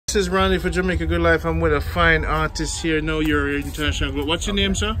This is Ronnie for Jamaica Good Life. I'm with a fine artist here. No, you're international. What's your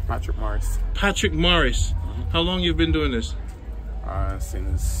name, sir? Patrick Morris. Patrick Morris. How long you've been doing this?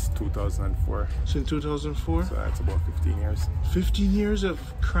 Since 2004. Since 2004? So that's about 15 years. 15 years of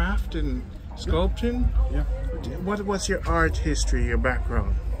craft and sculpting? Yeah. What's your art history, your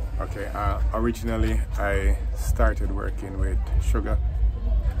background? Okay, originally I started working with sugar.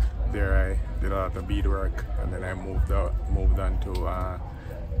 There I did a lot of beadwork, and then I moved on to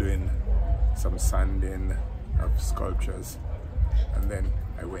doing some sanding of sculptures, and then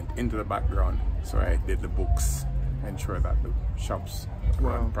I went into the background, so I did the books, ensure that the shops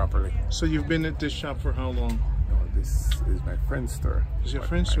run properly. So you've been at this shop for how long? No, this is my friend's store. Is your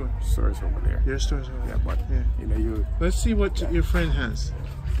friend's store? Store's over there. Your store's over there? Yeah, but you know, let's see what your friend has.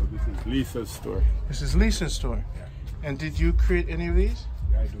 So this is Lisa's store. This is Lisa's store. Yeah. And did you create any of these?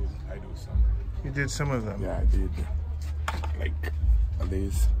 Yeah, I do some. You did some of them? Yeah, I did. Like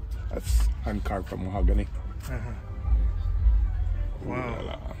these. That's hand carved from mahogany.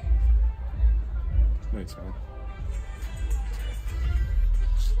 Wow. Nice, man.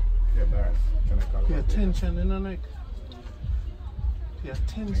 Yeah, Barry. Can I call it? Yeah, attention, you know, like. Yeah,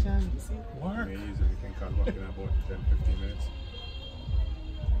 attention. Work. You usually can call back in about 10-15 minutes.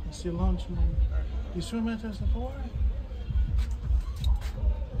 It's your lunch, man. You swim at us before?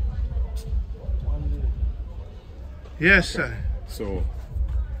 Yes, sir. So,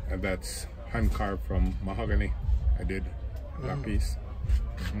 and that's hand carved from mahogany. I did that piece.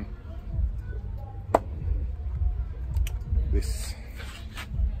 This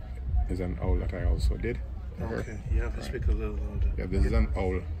is an owl that I also did for her. Okay, you have to speak a little louder. Yeah, this is an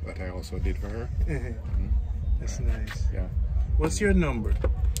owl that I also did for her. That's nice. Yeah. What's your number?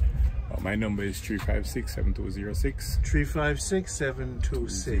 My number is 356-7206.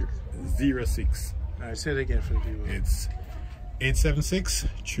 356-726. 06. Alright, say it again for the people. It's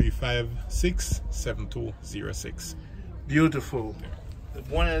 876-356-7206. Beautiful.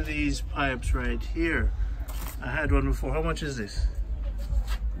 One of these pipes right here, I had one before. How much is this?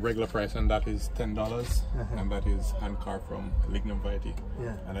 Regular price, and that is $10, and that is hand carved from lignum vitae.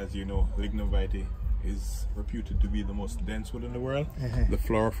 Yeah. And as you know, lignum vitae is reputed to be the most dense wood in the world. The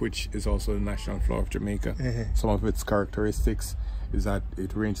flower of which is also the national flower of Jamaica. Some of its characteristics is that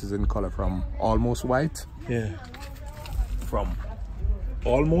it ranges in color from almost white, from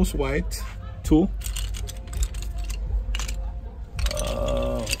almost white to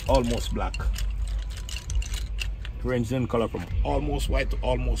almost black. It ranges in color from almost white to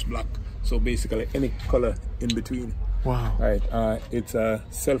almost black. So basically any color in between. Wow. Right. It's a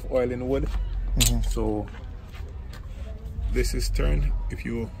self-oiling wood. So this is turned. If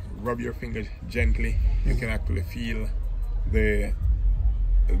you rub your finger gently, you can actually feel the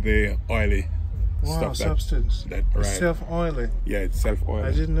oily substance. Right. Self-oiling. Yeah, it's self-oiling.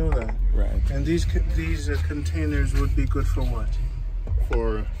 I didn't know that. Right. And these containers would be good for what?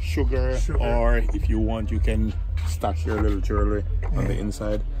 For sugar, or if you want, you can stack your little jewelry on the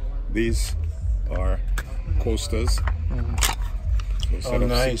inside. These are coasters. So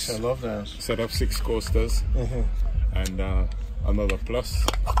nice! I love that. Set of 6 coasters, and another plus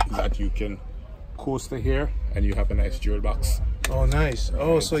is that you can coaster here, and you have a nice jewel box. Oh, nice!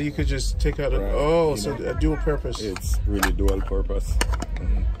 Oh, so you could just take out a so a dual purpose. It's really dual purpose,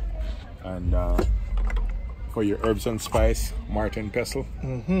 and for your herbs and spice, Martin pestle.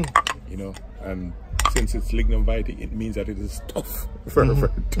 You know, and since it's lignum vitae, it means that it is tough, very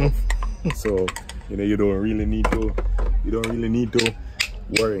tough. So you know, you don't really need to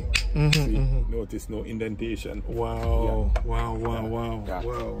worry. See, notice no indentation. Wow.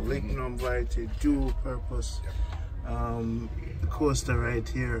 Lignum vitae, dual purpose. The coaster right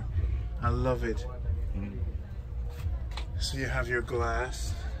here, I love it. So you have your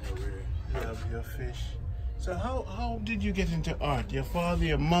glass, you have your fish. So how did you get into art? Your father,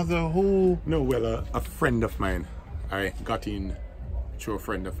 your mother, who? No, well, a friend of mine. I got in through a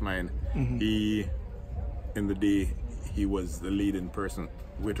friend of mine. He, in the day, he was the leading person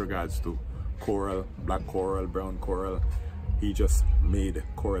with regards to coral, black coral, brown coral. He just made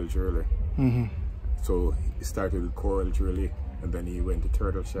coral jewelry. So he started with coral jewelry, and then he went to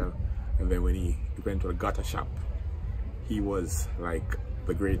turtle shell, and then when he went to a gutter shop, he was like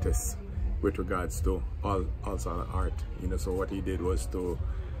the greatest with regards to all sort of art, you know. So what he did was to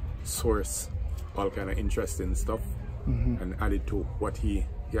source all kind of interesting stuff and add it to what he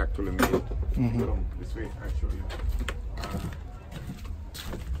actually made. This way, I'll show you.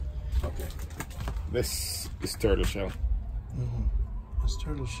 Okay, this is turtle shell. It's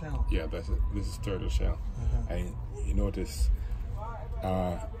turtle shell. Yeah, this is turtle shell. And you notice,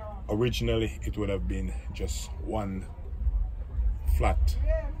 originally it would have been just one flat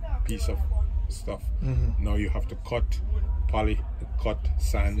piece of stuff. Now you have to cut,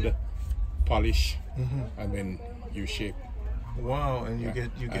 sand, polish, and then you shape. Wow, and you get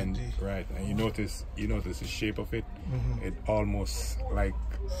and the right, and you notice the shape of it. It almost like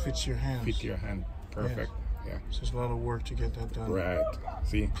fits your hands. Fit your hand perfect. Yeah. So it's a lot of work to get that done. Right.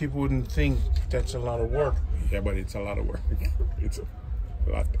 See, people wouldn't think that's a lot of work. Yeah, but it's a lot of work. It's a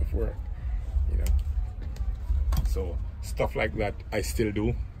lot of work, you know. So stuff like that I still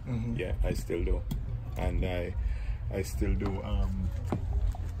do. Yeah, I still do, and I still do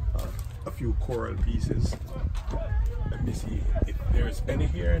a few coral pieces. Let me see if there's any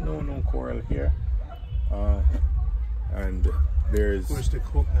here. No coral here. And there's the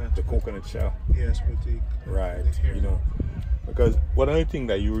coconut. The coconut shell. Yes, with the right. You know, because one other thing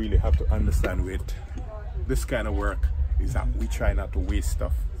that you really have to understand with this kind of work is that we try not to waste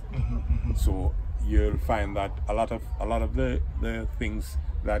stuff. So you'll find that a lot of the things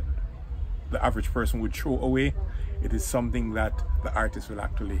that the average person would throw away, it is something that the artist will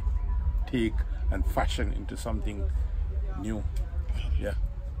actually take and fashion into something new. Yeah.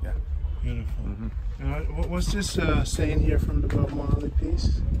 Beautiful. What's this saying here from the Bob Marley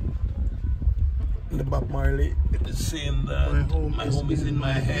piece? The Bob Marley, it is saying that my home is in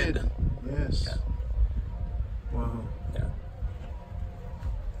my head. Yes. Yeah. Wow. Yeah.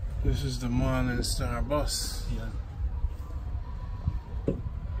 This is the Morning Star bus. Yeah.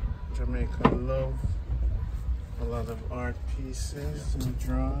 Jamaica love a lot of art pieces and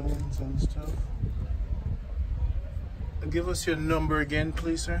drawings and stuff. Give us your number again,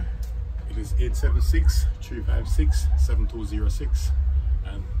 please, sir. It is 876-356-7206,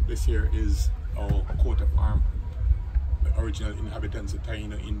 and this here is our coat of arms. The original inhabitants, the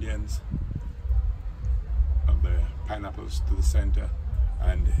Taino Indians, of the pineapples to the center,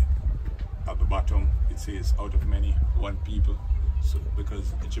 and at the bottom it says "out of many, one people." So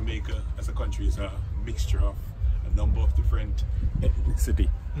because Jamaica as a country is a mixture of a number of different ethnicity.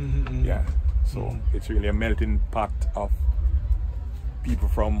 Yeah, so it's really a melting pot of people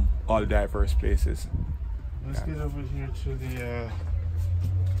from all diverse places. Let's get over here to the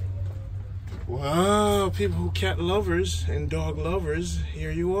wow, people who cat lovers and dog lovers.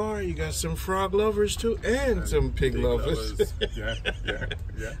 Here you are. You got some frog lovers too, and some pig lovers. Yeah.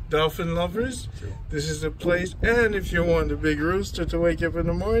 Dolphin lovers. True. This is the place. And if you want a big rooster to wake up in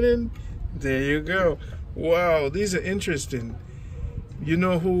the morning, there you go. Wow, these are interesting. You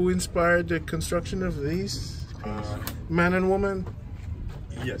know who inspired the construction of these? Man and woman?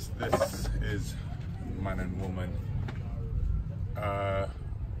 Yes, this is Man and Woman.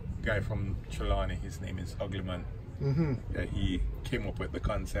 Guy from Trelawney, his name is Uglyman. He came up with the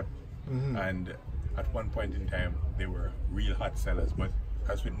concept, and at one point in time they were real hot sellers, but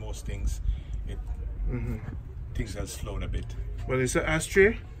as with most things, things have slowed a bit. Well, it's an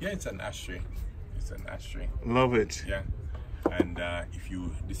ashtray? Yeah, it's an ashtray. It's an ashtray. Love it. Yeah. And if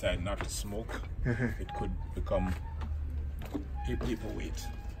you decide not to smoke, it could become a paperweight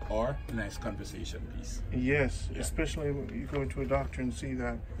or a nice conversation piece. Yes, especially when you go to a doctor and see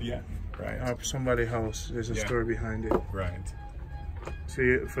that. Yeah, right. Somebody's house, there's a story behind it. Right.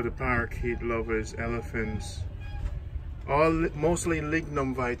 See, for the parakeet lovers, elephants, mostly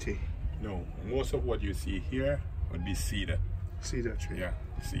lignum vitae. No, most of what you see here would be cedar. Cedar tree. Yeah,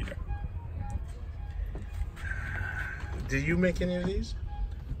 cedar. Did you make any of these?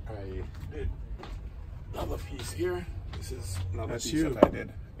 I did. Another piece here. This is another That's piece you. that I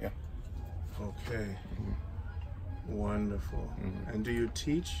did. Yeah. Okay. Wonderful. And do you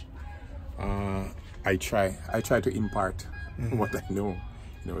teach? I try to impart what I know,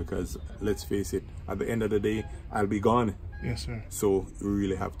 you know, because let's face it, at the end of the day, I'll be gone. Yes, sir. So you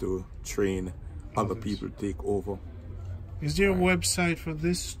really have to train other people to take over. Is there a website for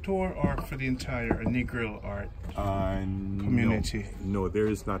this store or for the entire Negro art community? No, there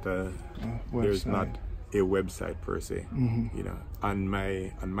is not a there's not a website per se. You know, on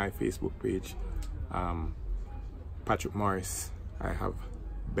my Facebook page, Patrick Morris, I have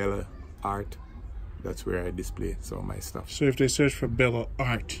Bella Art. That's where I display some of my stuff. So if they search for Bella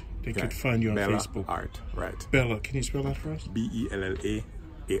Art, they could find you on Bella Facebook. Art, right? Bella, can you spell that for us?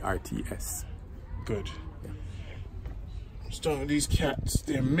 BELLAARTS. Good. Some of these cats,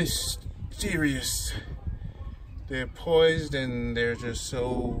 they're mysterious. They're poised and they're just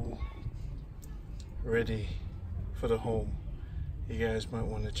so ready for the home. You guys might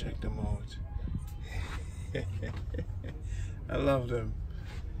want to check them out. I love them.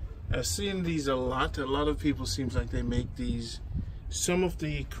 I've seen these a lot. A lot of people seems like they make these. Some of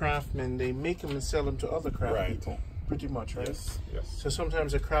the craftsmen, they make them and sell them to other craft people. Pretty much, right? Yes. So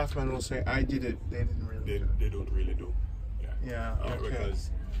sometimes a craftsman will say, I did it. They didn't really do it. They don't really do. Yeah, okay.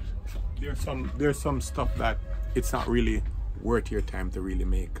 Because there's some stuff that it's not really worth your time to really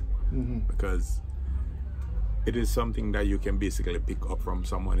make, because it is something that you can basically pick up from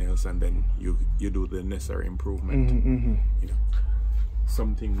someone else, and then you do the necessary improvement. You know,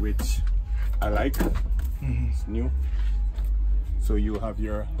 something which I like. It's new. So you have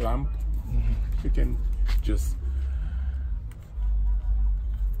your lamp. You can just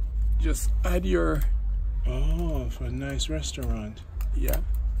add your for a nice restaurant. Yeah.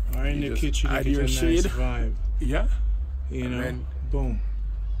 Or in the kitchen, add you your get a shade. nice vibe. Yeah. You know, then boom.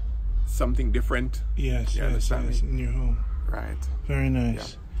 Something different. Yes, yes, in your home. Right. Very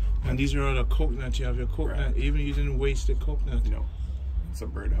nice. Yeah. And these are all the coconut. You have your coconut. Right. Even you didn't waste the coconut. No. It's a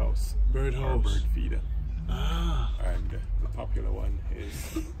birdhouse. Birdhouse. Or bird feeder. Ah. And the popular one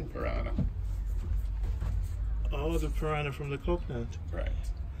is piranha. Oh, the piranha from the coconut. Right.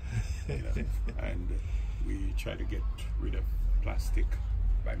 You know, and we try to get rid of plastic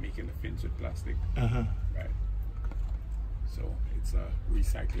by making the fins with plastic. Right. So it's a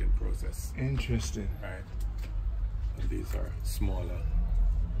recycling process. Interesting. Right. And these are smaller.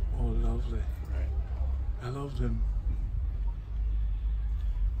 Oh, lovely. Right. I love them.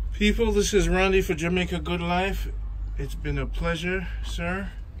 People, this is Randy for Jamaica Good Life. It's been a pleasure,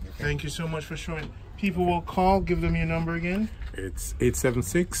 sir. Okay. Thank you so much for showing. People will call. Give them your number again. It's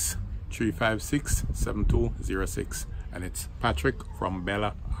 876-356-7206. And it's Patrick from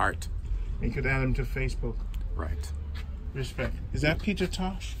Bella Art. You could add him to Facebook. Right. Respect. Is that Peter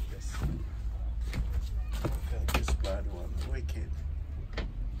Tosh? Yes. Okay, this bad one. Wicked.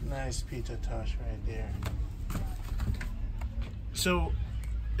 Nice Peter Tosh right there. So,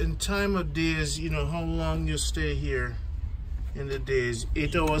 in time of days, you know, how long you stay here in the days?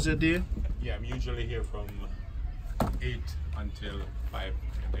 8 hours a day? Yeah, I'm usually here from 8 until 5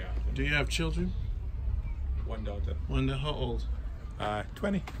 in the afternoon. Do you have children? One daughter. Wonder how old?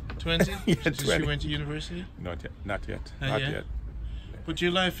 20. 20? Yeah, Since 20. She went to university? Not yet. Not yet. But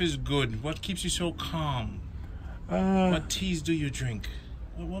your life is good. What keeps you so calm? What teas do you drink?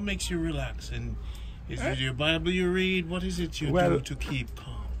 What makes you relax? And is it your Bible you read? What is it you do to keep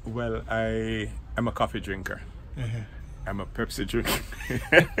calm? Well, I'm a coffee drinker. I'm a Pepsi drinker.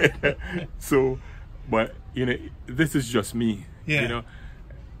 So, but you know, this is just me. Yeah.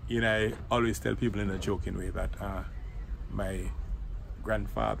 You know, I always tell people in a joking way that my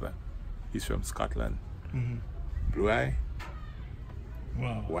grandfather, he's from Scotland, blue eye,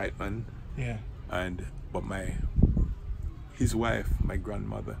 wow, white man, yeah, but his wife, my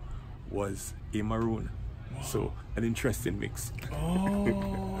grandmother, was a maroon. Wow. So an interesting mix.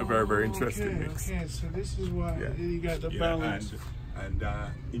 Oh, a very, very interesting mix. Okay, so this is why you got the balance. And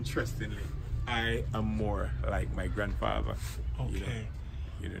interestingly, I am more like my grandfather. Okay.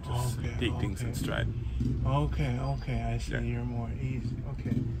 You know, just take things in stride. Okay, I see. You're more easy.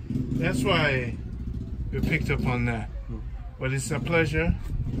 Okay. That's why we picked up on that. But it's a pleasure.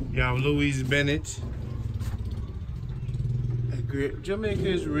 You have Louise Bennett. Jamaica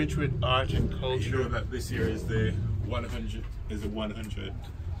is rich with art and culture. You know that this year is the 100th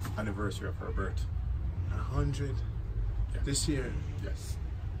anniversary of her birth. 100? Yeah. This year? Yes.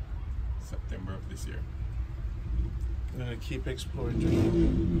 September of this year. I'm going to keep exploring.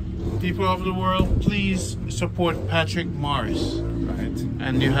 People of the world, please support Patrick Morris. Right.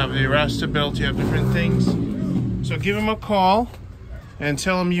 And you have the Rasta belt, you have different things. So give him a call and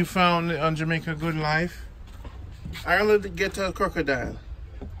tell him you found on Jamaica Good Life. Ireland get a crocodile.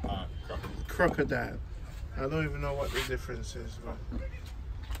 Crocodile. I don't even know what the difference is. But...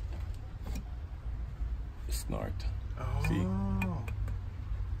 Snort. Oh. See?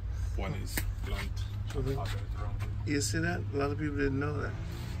 One is blunt. You see that? A lot of people didn't know that.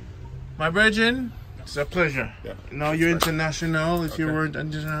 My brethren, it's a pleasure. Yeah. Now you're international. If you weren't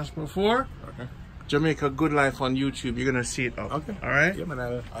international before, Jamaica Good Life on YouTube, you're gonna see it up. Okay. All right. Yeah,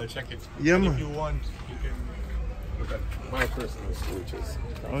 man. I'll check it. Yeah, man. If you want, you can look at my personal store, which is.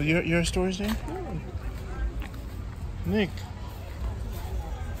 Oh, your store's there? Yeah. Nick.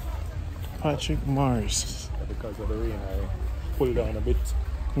 Patrick Morris. Because of the rain, I pulled down a bit.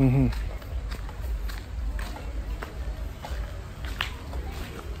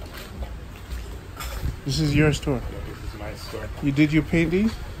 This is your store. Yeah, this is my store. Did you paint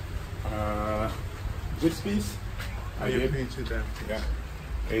these? This piece? I did. Painted that. Yeah.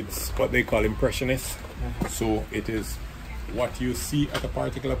 It's what they call impressionist. So it is what you see at a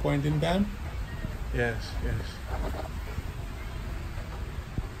particular point in time. Yes.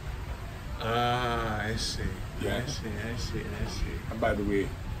 Ah, I see. Yeah. I see. And by the way,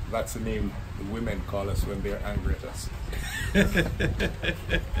 that's the name the women call us when they're angry at us.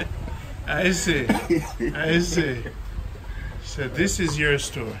 I see. So this is your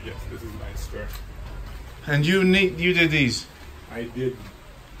store, Yes, this is my store. and you did these. I did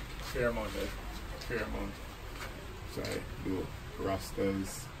fair amount. So I do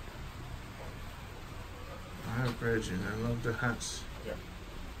rastas. I have Virgin. I love the hats. Yeah.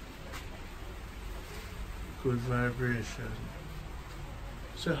 Good vibration.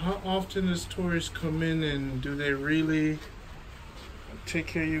 So how often does tourists come in, and do they really take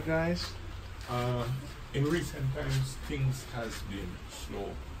care of you guys? In recent times, things has been slow,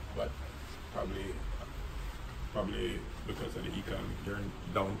 but probably because of the economic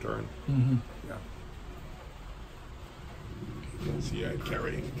downturn. Mm-hmm. Yeah. You can see I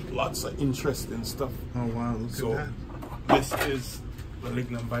carry lots of interesting stuff. Oh wow, look So at this is the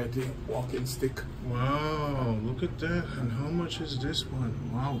Lignum Vitae walking stick. that. Wow, look at that. And how much is this one?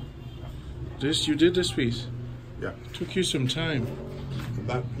 Wow. You did this piece. Yeah. Took you some time.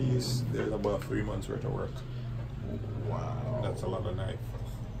 That piece, there's about 3 months worth of work. Wow. That's a lot of knife.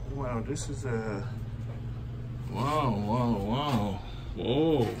 Wow, this is a... Wow.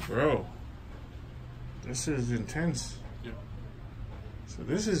 Whoa, bro. This is intense. Yeah. So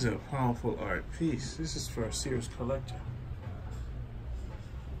this is a powerful art piece. This is for a serious collector.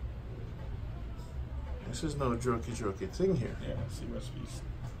 This is no jokey thing here. Yeah, serious piece.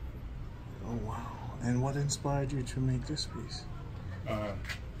 Oh, wow. And what inspired you to make this piece?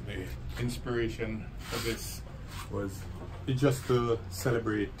 The inspiration for this was just to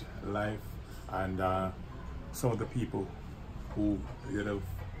celebrate life and some of the people who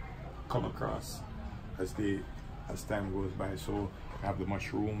come across as time goes by. So I have the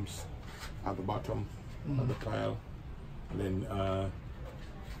mushrooms at the bottom of the pile, and then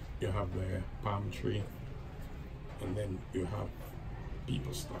you have the palm tree, and then you have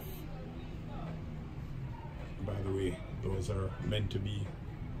people stuff. By the way, those are meant to be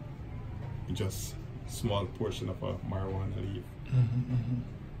just small portion of a marijuana leaf, and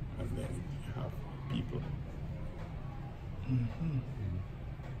then you have people.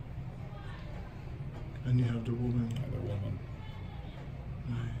 And you have the woman. And the woman.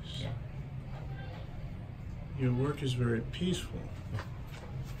 Nice. Yeah. Your work is very peaceful.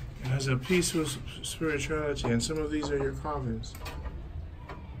 It has a peaceful spirituality, and some of these are your carvings.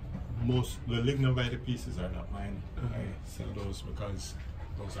 The Lignum Vitae pieces are not mine. I sell those because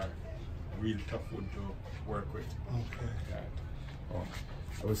those are real tough wood to work with. Okay. Oh,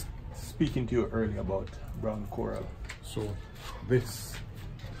 I was speaking to you earlier about brown coral. So this,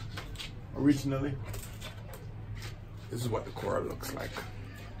 originally, this is what the coral looks like.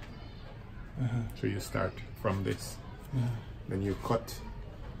 So you start from this, then you cut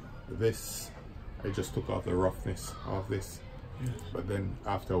this. I just took off the roughness of this. But then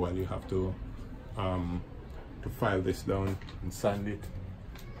after a while you have to file this down and sand it,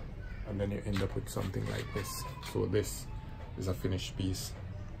 and then you end up with something like this. So this is a finished piece.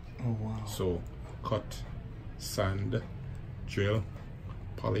 Oh wow. So cut, sand, drill,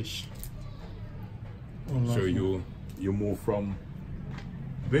 polish. Oh, So you move from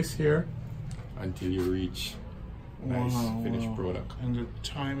this here until you reach nice finished product. And the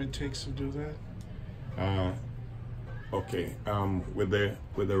time it takes to do that? Okay, with the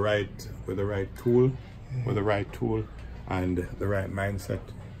right tool and the right mindset,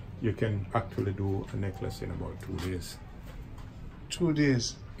 you can actually do a necklace in about 2 days. 2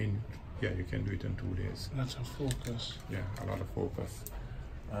 days. Yeah, you can do it in 2 days. That's a focus. Yeah, a lot of focus.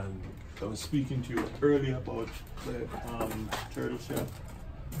 And I was speaking to you earlier about the turtle shell.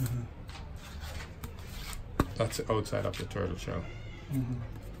 That's the outside of the turtle shell.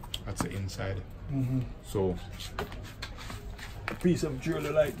 That's the inside. So a piece of jewelry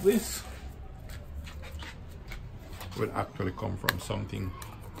like this will actually come from something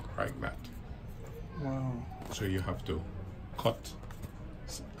like that. Wow. So you have to cut,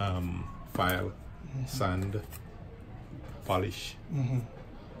 file, sand, polish,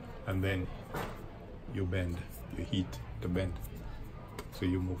 and then you bend, you heat the bend. So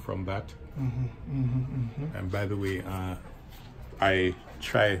you move from that. And by the way, I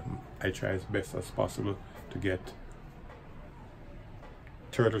try as best as possible to get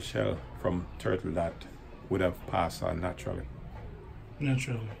turtle shell from turtle that would have passed on naturally.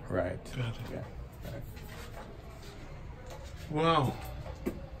 Naturally. Right. Got it. Yeah. Right. Wow.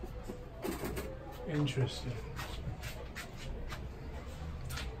 Interesting.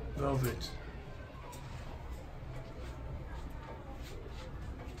 Love it.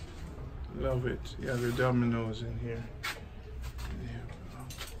 Love it. Yeah, the dominoes in here. Yeah.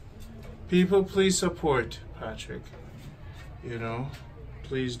 People, please support Patrick. You know,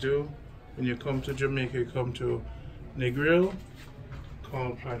 please do. When you come to Jamaica, come to Negril,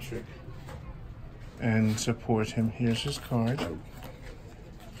 call Patrick. and support him. Here's his card.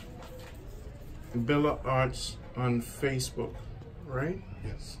 Bella Arts on Facebook, right?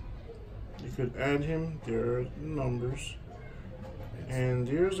 Yes. You could add him. There are numbers. And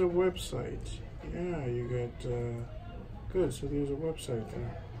there's a website. Yeah, you got good. So there's a website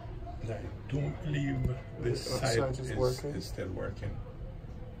there. I don't believe this site is still working.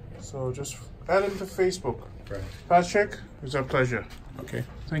 So just add him to Facebook. Right. Patrick, it was a pleasure. Okay.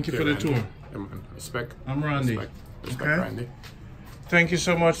 Thank you for the tour. Respect. I'm Randy. Respect, Okay. Randy. Thank you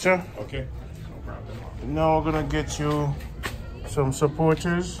so much, sir. Okay. No problem. Now we're gonna get you some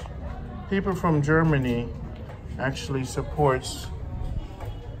supporters. People from Germany actually supports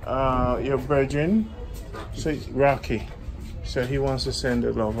your brethren. So Rocky. So he wants to send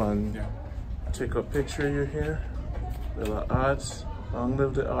the love and take a picture of you here. Little arts. Long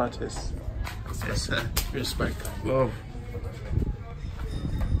live the artist. Yes, sir. Respect. Love.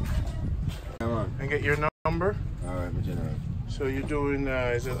 Yeah, man. And get your number. Alright, my general. So you're doing,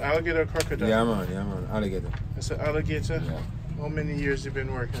 is it alligator or crocodile? Yeah, man, alligator. It's an alligator? Yeah. How many years you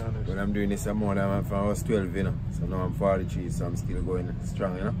been working on it? But I'm doing this more than I was 12, you know. So now I'm 43, so I'm still going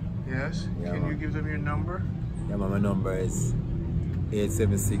strong, you know. Yes? Yeah, Can you give them your number? Yeah, man, my number is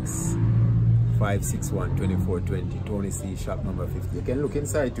 876 561 2420. Tony C, shop number 50. You can look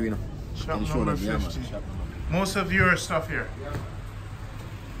inside too, you know. Shop Can show number them, yeah, man, 50. shop number. Most of your stuff here. Yeah.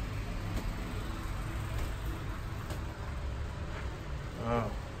 Wow.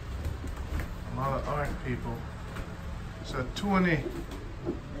 A lot of art, people. So Tony.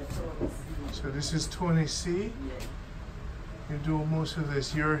 So this is Tony C. You do most of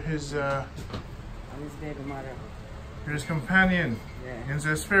this. You're his I'm his baby mother. you're his companion Yeah. in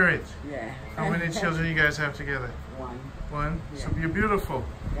the spirit. Yeah. How many children you guys have together? One. One? Yeah. So you're beautiful.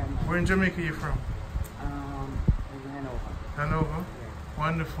 Yeah, man. Where in Jamaica are you from? In Hanover. Hanover? Yeah.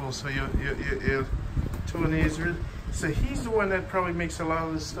 Wonderful. So you Tony is really, so he's the one that probably makes a lot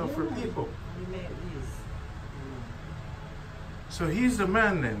of this stuff for people. He made these. So he's the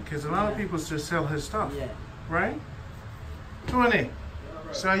man then, because a lot of people just sell his stuff, Yeah. right? Tony,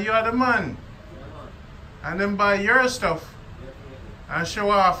 so you are the man. And then buy your stuff and show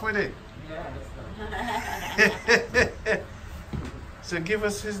off with it. Yeah. So give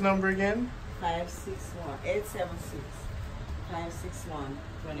us his number again. 876 561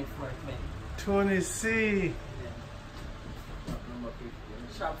 2420. Tony C.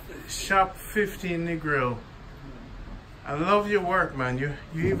 Shop 50. Shop 50 in the grill. I love your work, man. You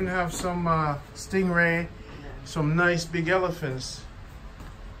even have some stingray, some nice big elephants.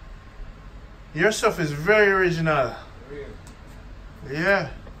 Your stuff is very original. Yeah.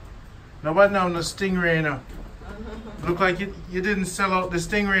 Nobody know no stingray now. Look like you didn't sell out the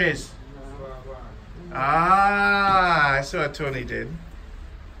stingrays. Ah, I saw what Tony did.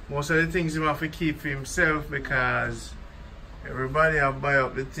 Most of the things he have to keep for himself because everybody will buy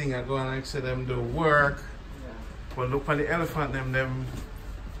up the thing and go and next to them do work. But look for the elephant them.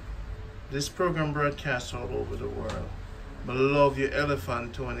 This program broadcasts all over the world. But love your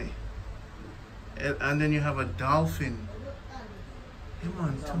elephant, Tony. And then you have a dolphin. Come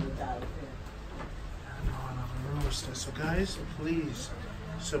on, Tony. I know I love a roaster. So guys, please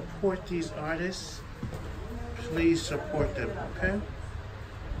support these artists. Please support them, okay?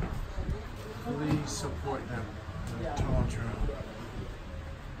 Please support them. I told you.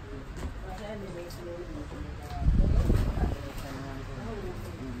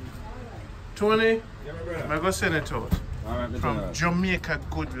 Tony, I'm going to send it out. Alright, my From brother. Jamaica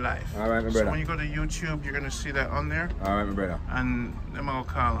Good Life. Alright, my So brother. when you go to YouTube, you're going to see that on there. Alright, my brother. And them will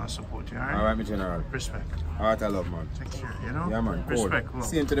call and support you, alright? Alright, my general. Respect. Alright, I love, man. Take care, you know? Yeah, man. Cool. Respect, love.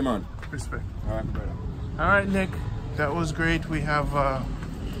 Same to the man. Respect. Alright, my brother. Alright, Nick. That was great. We have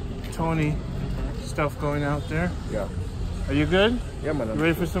Tony stuff going out there. Yeah. Are you good? Yeah, man. You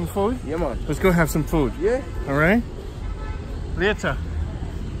ready for some food? Yeah, man. Let's go have some food. Yeah. Alright? Later.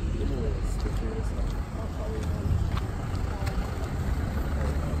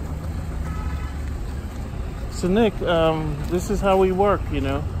 So Nick, this is how we work, you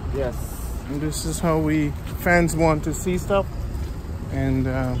know. Yes. And this is how fans want to see stuff, and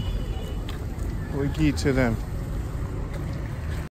we give to them.